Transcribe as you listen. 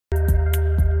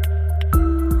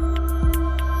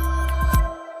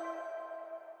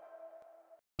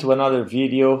To another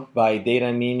video by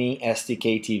Data Meaning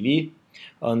SDK TV.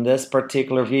 On this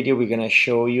particular video, we're going to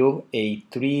show you a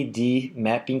 3D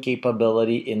mapping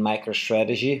capability in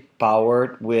MicroStrategy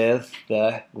powered with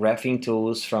the graphing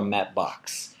tools from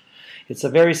Mapbox. It's a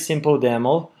very simple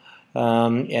demo,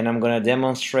 and I'm going to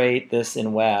demonstrate this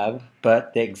in web,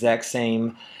 but the exact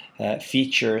same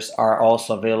features are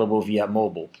also available via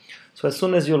mobile. So as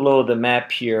soon as you load the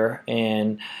map here,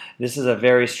 and this is a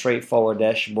very straightforward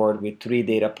dashboard with 3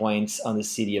 data points on the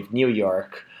city of New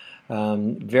York.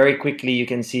 Very quickly you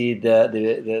can see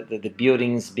the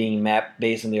buildings being mapped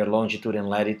based on their longitude and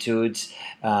latitudes,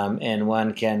 and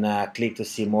one can click to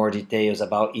see more details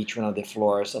about each one of the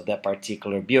floors of that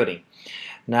particular building.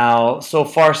 Now, so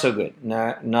far so good.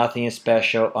 Nothing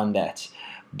special on that.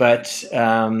 But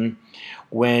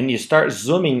when you start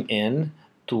zooming in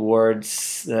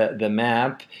towards the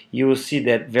map, you will see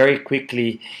that very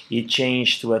quickly it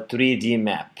changed to a 3D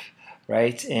map,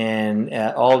 right? And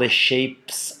all the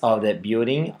shapes of that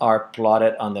building are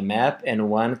plotted on the map, and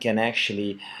one can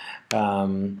actually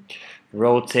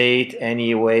rotate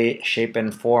any way, shape,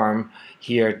 and form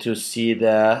here to see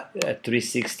the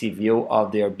 360 view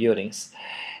of their buildings.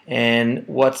 And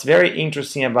what's very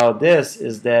interesting about this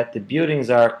is that the buildings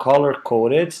are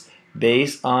color-coded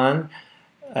based on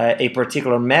a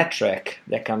particular metric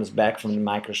that comes back from the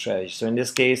MicroStrategy. So in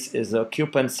this case is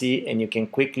occupancy, and you can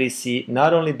quickly see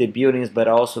not only the buildings but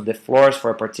also the floors for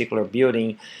a particular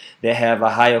building that have a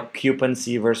high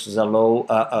occupancy versus a low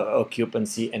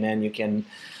occupancy, and then you can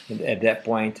at that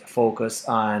point focus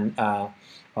on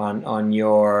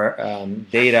your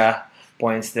data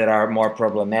points that are more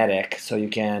problematic, so you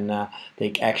can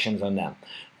take actions on them.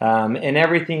 And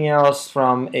everything else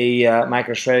from a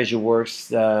MicroStrategy works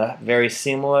very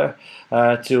similar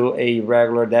to a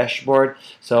regular dashboard.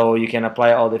 So you can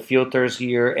apply all the filters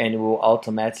here, and it will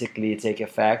automatically take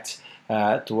effect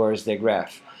towards the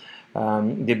graph.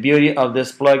 The beauty of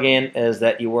this plugin is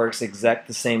that it works exactly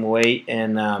the same way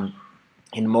in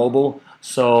mobile.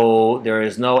 So there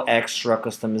is no extra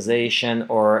customization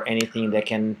or anything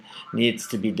that needs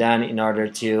to be done in order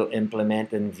to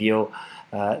implement and view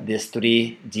this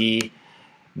 3D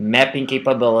mapping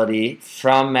capability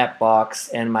from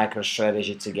Mapbox and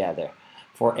MicroStrategy together.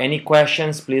 For any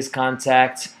questions, please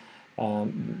contact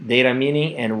Data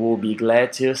Meaning, and we'll be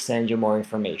glad to send you more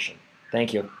information.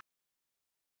 Thank you.